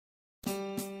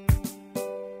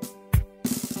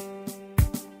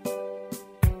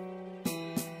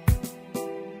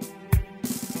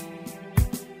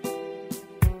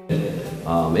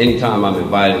Anytime I'm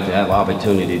invited to have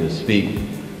opportunity to speak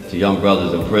to young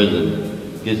brothers in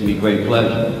prison, gives me great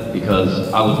pleasure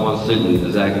because I was once sitting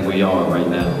exactly where you are right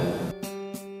now.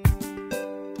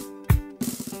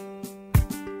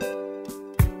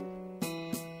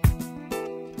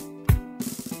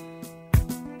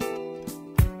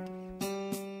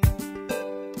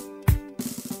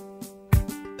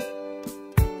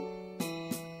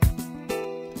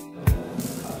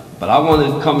 But I wanted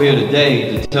to come here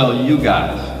today to tell you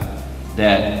guys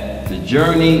that the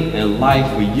journey in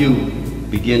life for you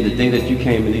began the day that you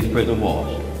came in these prison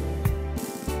walls.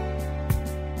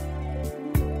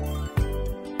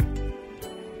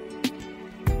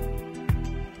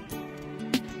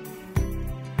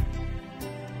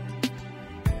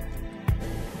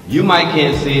 You might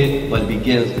can't see it, but it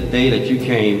begins the day that you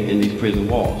came in these prison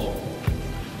walls.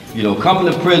 You know,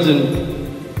 coming to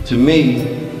prison, to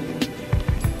me,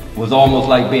 was almost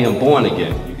like being born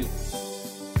again.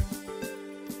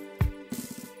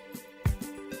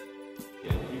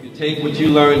 You can take what you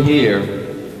learn here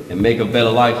and make a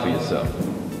better life for yourself.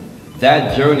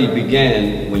 That journey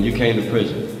began when you came to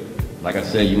prison. Like I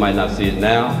said, you might not see it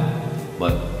now,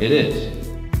 but it is.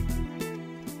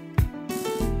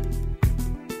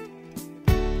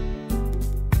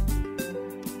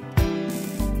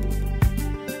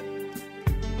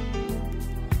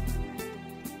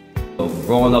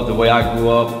 Growing up the way I grew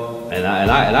up, and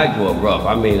I grew up rough.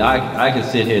 I mean, I can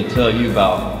sit here and tell you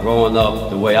about growing up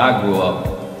the way I grew up,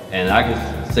 and I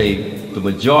can say the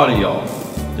majority of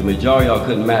y'all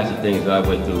couldn't match the things that I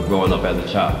went through growing up as a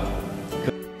child.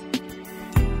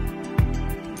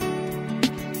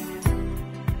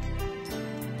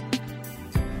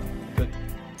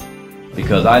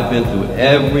 Because I've been through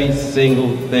every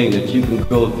single thing that you can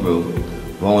go through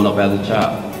growing up as a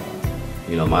child.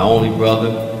 You know, my only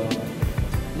brother,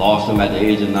 lost him at the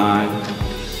age of 9.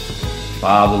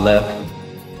 Father left.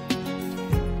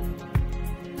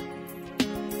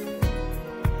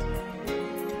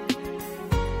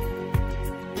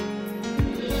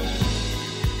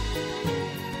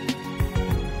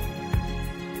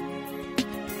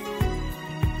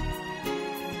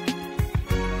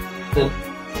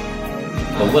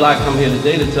 But what I come here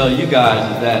today to tell you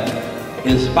guys is that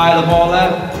in spite of all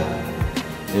that,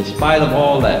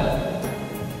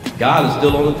 God is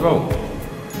still on the throne,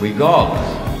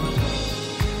 regardless.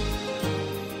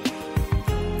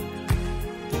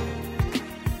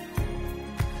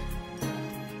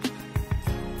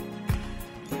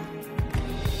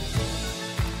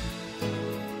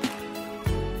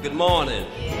 Good morning.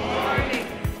 Good morning.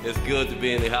 It's good to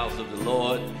be in the house of the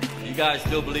Lord. You guys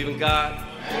still believe in God?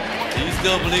 Do you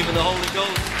still believe in the Holy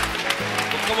Ghost?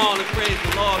 Well, come on and praise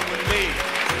the Lord with me,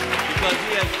 because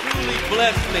He has truly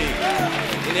blessed me.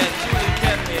 And He has truly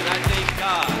kept me, and I thank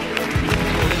God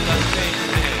for His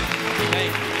unchanging hand.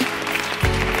 Thank you.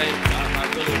 Thank you. I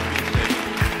really appreciate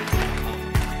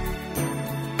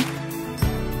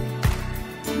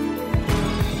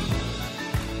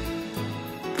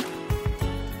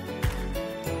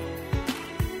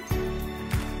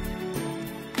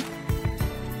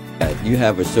it. You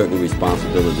have a certain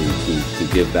responsibility to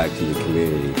give back to your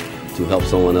community, to help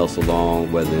someone else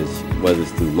along, whether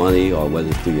it's through money or whether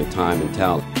it's through your time and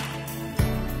talent.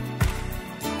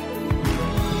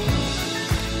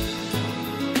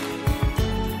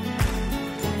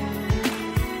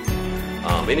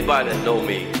 Anybody that know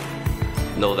me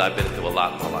knows I've been through a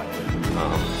lot in my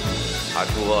life. I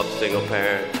grew up single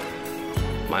parent.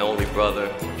 My only brother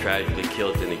tragically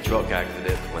killed in a truck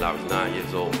accident when I was 9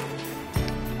 years old.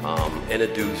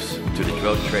 Introduced to the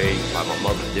drug trade by my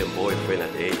mother's dear boyfriend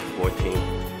at the age of 14.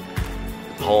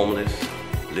 Homeless,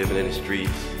 living in the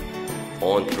streets,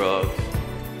 on drugs.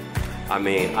 I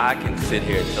mean, I can sit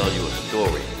here and tell you a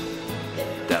story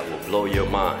that will blow your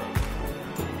mind.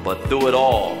 But through it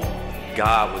all,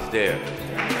 God was there.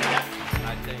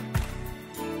 I think.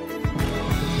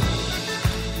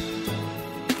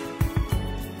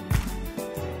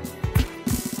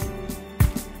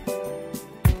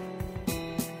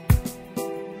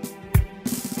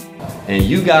 And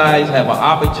you guys have an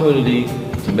opportunity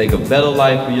to make a better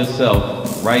life for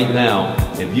yourself right now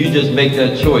if you just make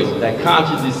that choice, that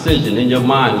conscious decision in your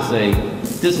mind and say,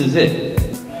 this is it.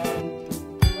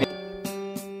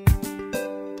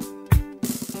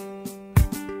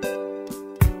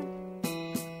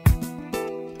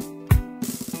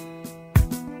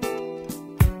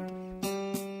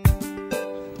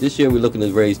 This year we're looking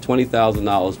to raise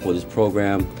 $20,000 for this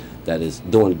program that is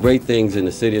doing great things in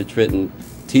the city of Trenton,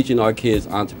 teaching our kids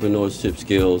entrepreneurship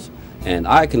skills, and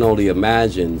I can only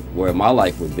imagine where my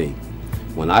life would be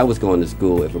when I was going to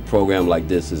school if a program like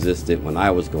this existed when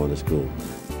I was going to school.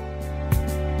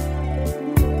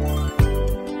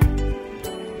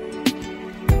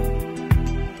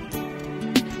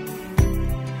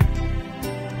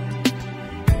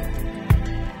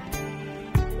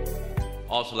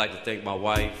 also like to thank my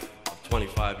wife of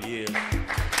 25 years, the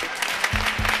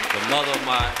mother of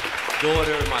my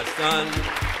daughter, my son,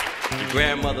 the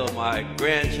grandmother of my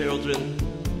grandchildren.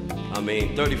 I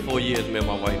mean, 34 years me and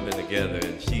my wife been together,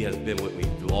 and she has been with me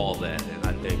through all that, and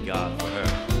I thank God for her.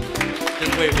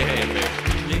 Just wave your hand, man.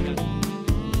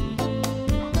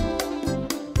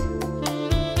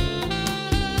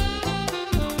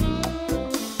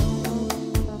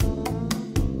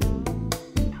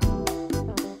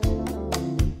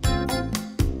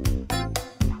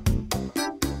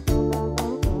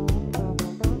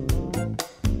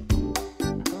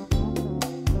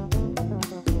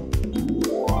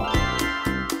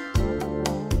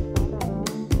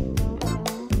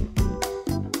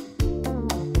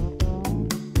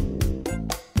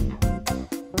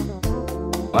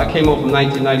 I came home from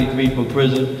 1993 from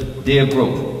prison, dead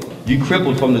broke. You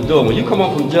crippled from the door. When you come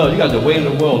home from jail, you got the weight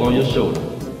of the world on your shoulder.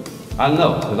 I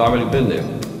know, because I've already been there.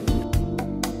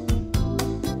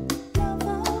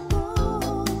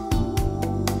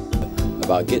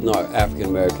 About getting our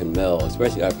African-American male,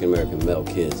 especially African-American male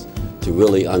kids, to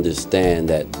really understand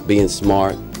that being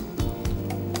smart,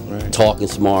 talking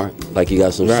smart, like you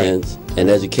got some sense, and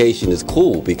education is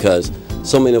cool, because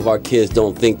so many of our kids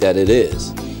don't think that it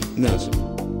is. No.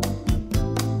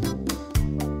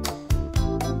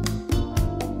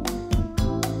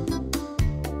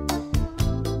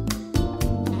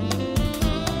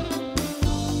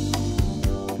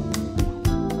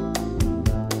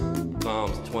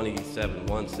 Psalms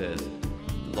 27:1 says,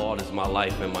 "The Lord is my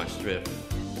life and my strength,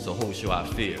 so whom shall I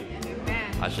fear?"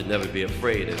 I should never be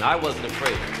afraid, and I wasn't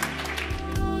afraid.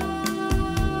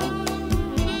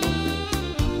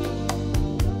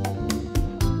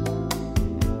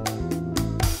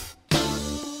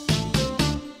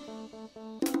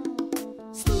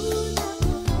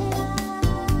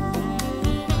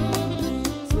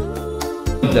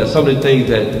 That some of the things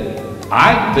that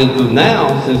I've been through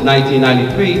now since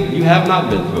 1993, you have not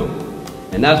been through.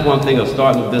 And that's one thing of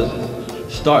starting a business,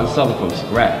 starting something from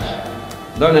scratch,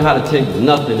 learning how to take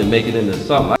nothing and make it into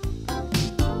something.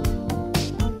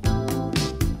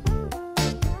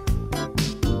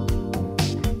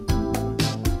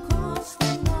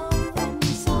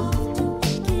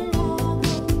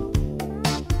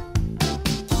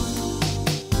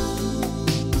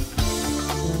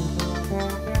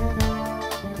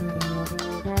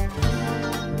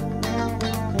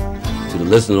 To the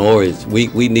listening audience,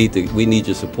 we need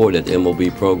your support at the MOB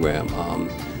program.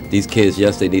 These kids,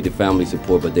 yes, they need the family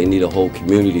support, but they need a whole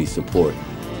community support.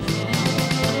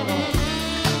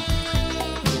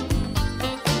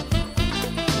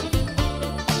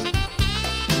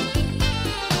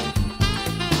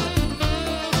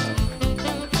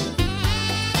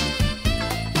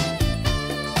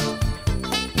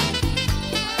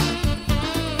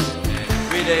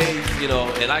 You know,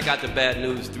 and I got the bad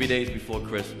news 3 days before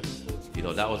Christmas. You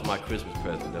know, that was my Christmas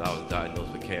present, that I was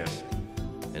diagnosed with cancer,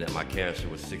 and that my cancer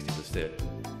was 60%.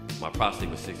 My prostate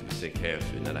was 60%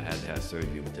 cancer, and that I had to have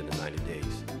surgery within the 90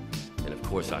 days. And of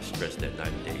course, I stretched that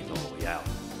 90 days all the way out.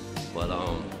 But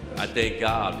I thank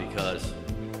God because,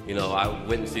 you know, I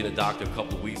went and seen a doctor a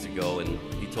couple of weeks ago, and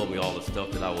he told me all the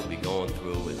stuff that I would be going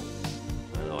through, and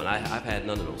you know, and I've had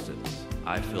none of those symptoms.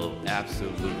 I feel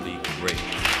absolutely great.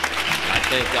 I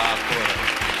thank God for it.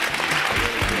 I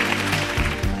really do.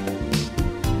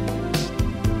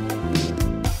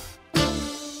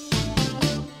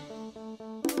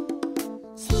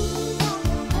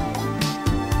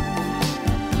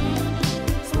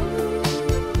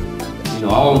 You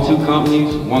know, I own two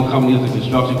companies. One company is a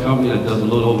construction company that does a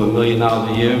little over $1 million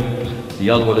a year. The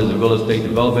other one is a real estate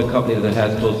development company that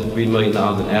has close to $3 million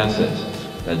in assets.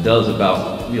 That does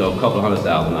about, you know, a couple of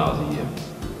 $100,000 a year.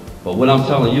 But what I'm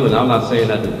telling you, and I'm not saying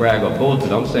that to brag or boast,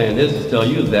 but I'm saying this to tell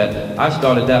you that I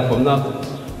started that from nothing.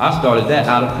 I started that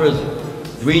out of prison.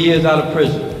 3 years out of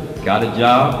prison. Got a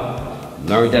job,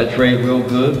 learned that trade real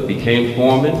good, became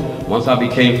foreman. Once I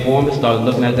became foreman, started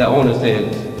looking at that owner and saying,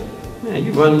 man,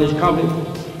 you running this company,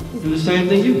 you do the same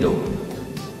thing you do.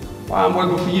 Why I'm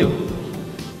working for you?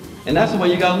 And that's the way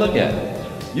you gotta look at it.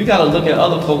 You gotta look at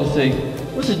other folks and say,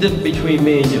 what's the difference between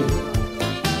me and you?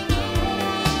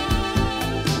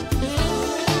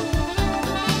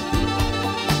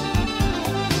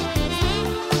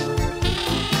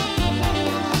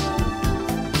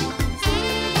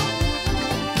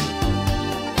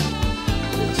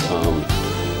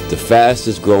 The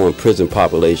fastest growing prison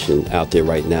population out there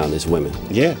right now is women.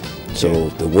 Yeah. So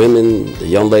the women, the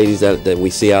young ladies that we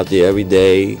see out there every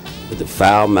day with the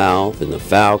foul mouth and the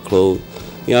foul clothes,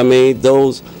 you know what I mean?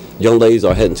 Those young ladies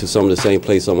are heading to some of the same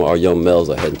place some of our young males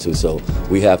are heading to. So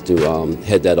we have to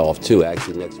head that off too,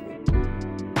 actually, next week.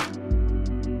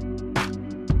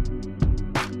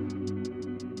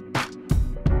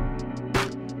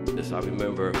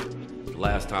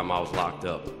 last time I was locked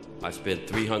up. I spent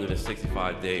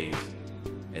 365 days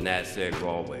in that said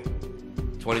Broadway.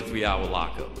 23-hour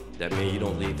lockup. That means you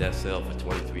don't leave that cell for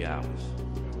 23 hours.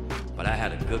 But I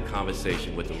had a good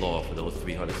conversation with the Lord for those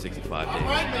 365 days.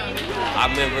 I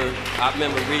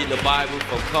remember reading the Bible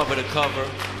from cover to cover.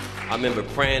 I remember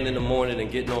praying in the morning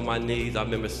and getting on my knees. I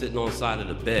remember sitting on the side of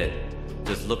the bed,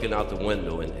 just looking out the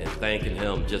window and thanking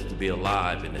Him just to be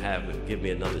alive and give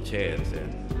me another chance.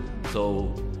 And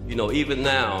so, you know, even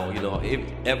now, you know,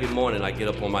 every morning I get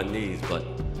up on my knees, but,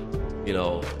 you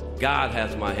know, God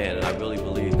has my hand, and I really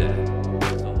believe that.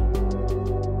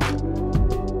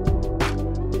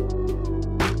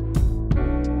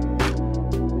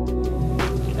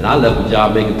 And I left a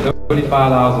job making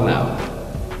 $35 an hour.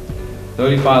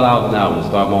 $35 an hour to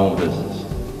start my own business.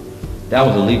 That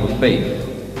was a leap of faith.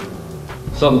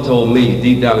 Something told me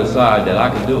deep down inside that I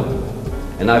could do it.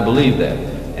 And I believe that.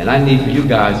 And I need for you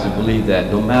guys to believe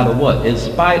that no matter what, in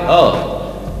spite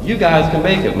of, you guys can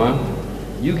make it, man.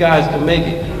 You guys can make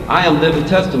it. I am living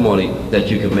testimony that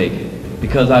you can make it.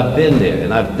 Because I've been there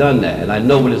and I've done that and I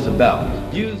know what it's about.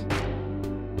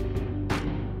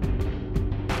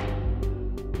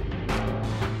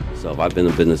 So I've been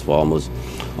in business for almost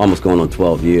going on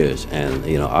 12 years, and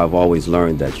you know, I've always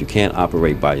learned that you can't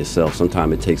operate by yourself.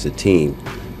 Sometimes it takes a team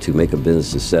to make a business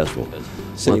successful.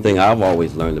 One thing I've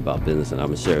always learned about business, and I'm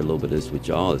gonna share a little bit of this with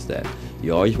y'all, is that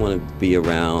you always want to be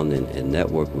around and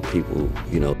network with people,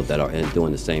 you know, that are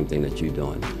doing the same thing that you're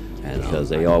doing. And because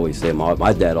they always say,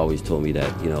 my dad always told me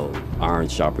that, you know, iron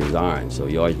sharpens iron. So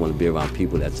you always want to be around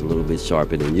people that's a little bit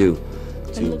sharper than you.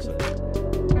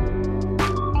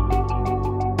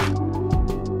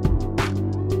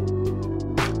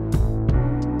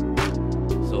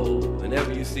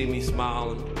 Whenever you see me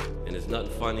smiling and it's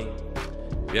nothing funny,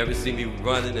 if you ever see me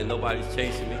running and nobody's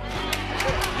chasing me,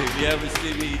 if you ever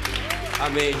see me, I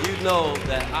mean, you know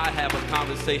that I have a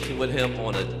conversation with Him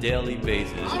on a daily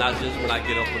basis. It's not just when I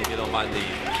get up and get on my knees.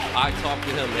 I talk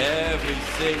to Him every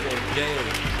single day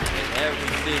and every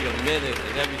single minute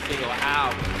and every single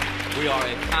hour. We are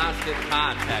in constant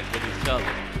contact with each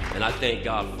other. And I thank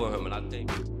God for Him, and I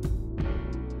thank you.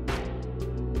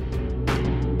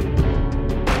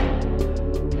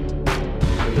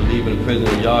 Leaving the prison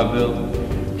in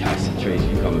Yardville, God said, Tracy,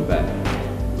 you coming back.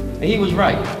 And he was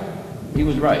right. He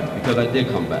was right, because I did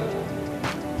come back.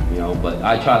 You know, but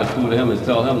I tried to fool him and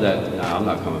tell him that, nah, I'm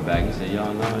not coming back. He said,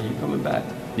 y'all, no, you coming back.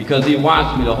 Because he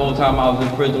watched me the whole time I was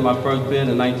in prison, my first bid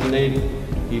in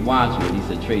 1980. He watched me and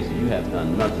he said, Tracy, you have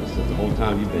done nothing since the whole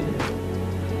time you've been here.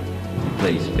 You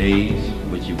played spades,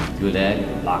 which you were good at,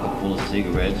 a locker full of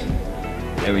cigarettes,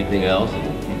 everything else.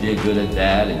 And you did good at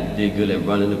that, and you did good at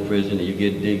running the prison, and you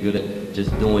did good at just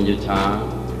doing your time.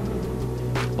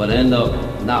 But I ended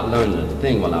up not learning a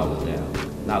thing while I was down.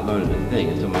 Not learning a thing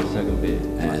until my second bid.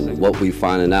 And what we're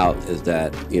finding out is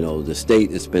that, you know, the state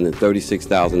is spending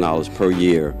 $36,000 per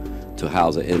year to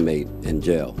house an inmate in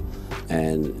jail.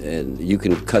 And you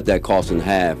can cut that cost in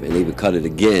half and even cut it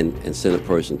again and send a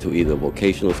person to either a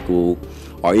vocational school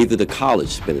or either the college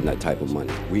spending that type of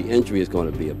money. Re-entry is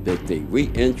going to be a big thing.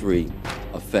 Re-entry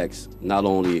affects not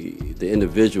only the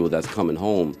individual that's coming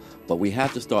home, but we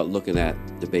have to start looking at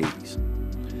the babies.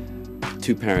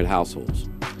 Two-parent households.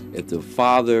 If the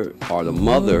father or the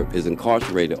mother is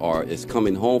incarcerated or is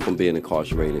coming home from being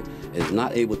incarcerated and is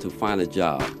not able to find a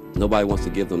job, nobody wants to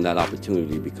give them that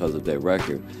opportunity because of their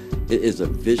record. It is a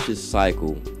vicious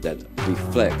cycle that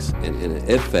reflects and it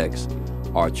affects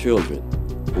our children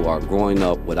who are growing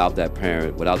up without that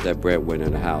parent, without that breadwinner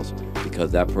in the house,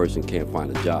 because that person can't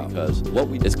find a job. Because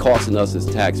it's costing us as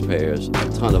taxpayers a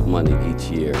ton of money each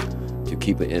year to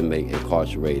keep an inmate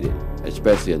incarcerated,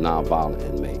 especially a nonviolent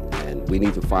inmate. And we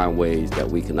need to find ways that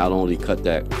we can not only cut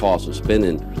that cost of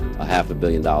spending $500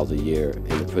 million a year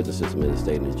in the prison system in the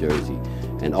state of New Jersey,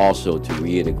 and also to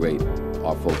reintegrate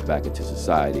our folks back into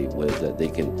society, where that they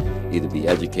can either be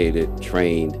educated,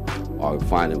 trained, or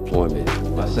find employment.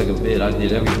 My second bid, I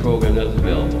did every program that's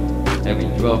available. Every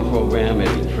drug program,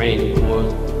 every training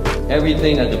course,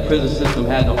 everything that the prison system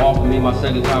had to offer me my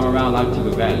second time around, I took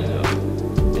advantage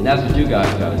of. And that's what you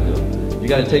guys gotta do. You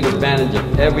gotta take advantage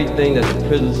of everything that the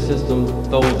prison system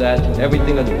throws at you,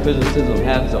 everything that the prison system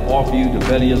has to offer you to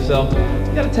better yourself.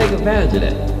 You gotta take advantage of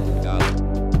that.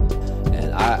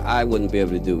 And I wouldn't be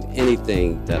able to do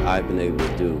anything that I've been able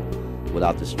to do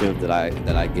without the strength that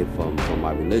I get from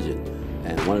my religion.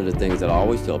 And one of the things that I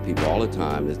always tell people all the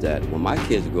time is that when my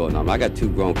kids are growing up, I got 2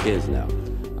 grown kids now.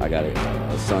 I got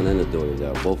a son and a daughter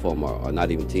there. Both of them are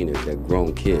not even teenagers, they're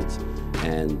grown kids.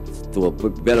 And through a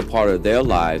better part of their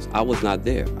lives, I was not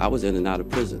there. I was in and out of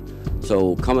prison.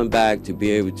 So coming back to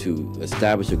be able to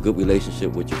establish a good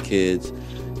relationship with your kids,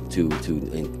 to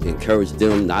encourage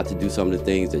them not to do some of the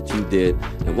things that you did.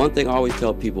 And one thing I always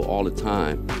tell people all the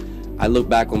time, I look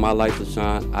back on my life,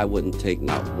 LaShawn, I wouldn't take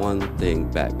not one thing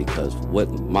back, because what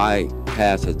my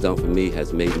past has done for me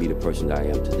has made me the person that I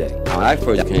am today. When I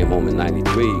first came home in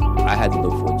 '93, I had to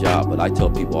look for a job, but I tell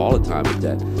people all the time is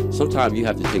that sometimes you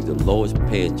have to take the lowest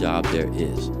paying job there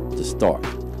is to start.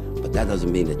 But that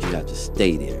doesn't mean that you have to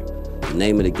stay there. The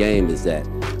name of the game is that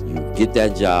you get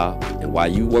that job, and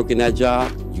while you work in that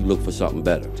job, you look for something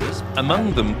better.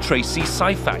 Among them, Tracy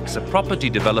Syfax, a property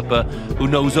developer who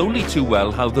knows only too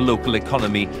well how the local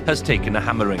economy has taken a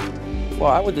hammering.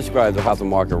 Well, I would describe the housing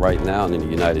market right now in the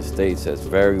United States as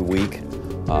very weak.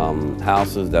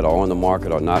 Houses that are on the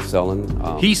market are not selling.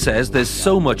 He says there's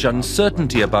so much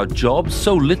uncertainty about jobs,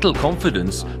 so little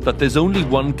confidence, that there's only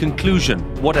one conclusion,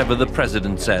 whatever the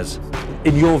president says.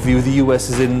 In your view, the US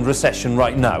is in recession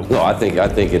right now? No, I think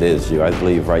it is. I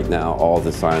believe right now all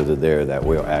the signs are there that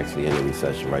we're actually in a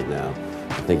recession right now.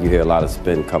 I think you hear a lot of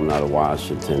spin coming out of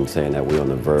Washington saying that we're on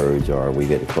the verge or we're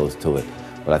getting close to it,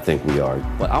 but I think we are.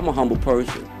 But I'm a humble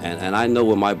person, and I know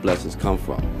where my blessings come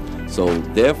from. So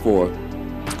therefore,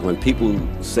 when people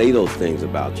say those things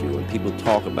about you, when people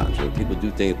talk about you, when people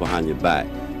do things behind your back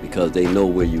because they know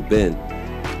where you've been,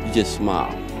 you just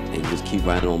smile and you just keep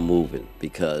right on moving,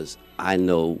 because I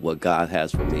know what God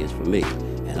has for me is for me.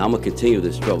 And I'm going to continue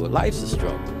this struggle. Life's a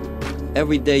struggle.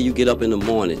 Every day you get up in the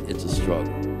morning, it's a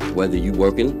struggle. Whether you're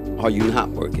working or you're not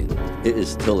working, it is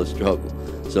still a struggle.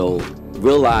 So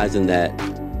realizing that,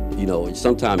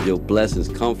 sometimes your blessings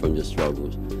come from your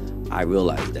struggles, I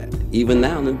realize that. Even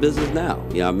now in business now,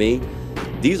 you know what I mean?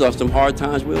 These are some hard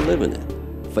times we're living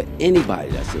in. For anybody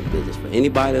that's in business, for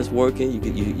anybody that's working,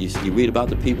 you read about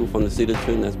the people from the city of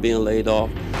Trenton that's being laid off.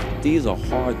 These are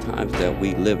hard times that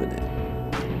we living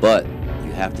in. But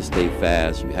you have to stay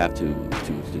fast, you have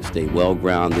to stay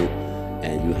well-grounded,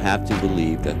 and you have to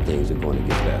believe that things are going to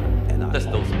get better. And let's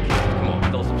throw some kisses. Come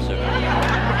on, throw some sugar.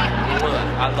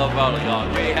 I love all of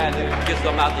y'all. You ain't had to get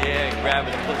some out the air and grab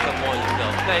it and put something on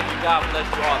yourself. Thank you. God bless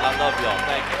you all. I love y'all.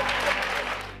 Thank you.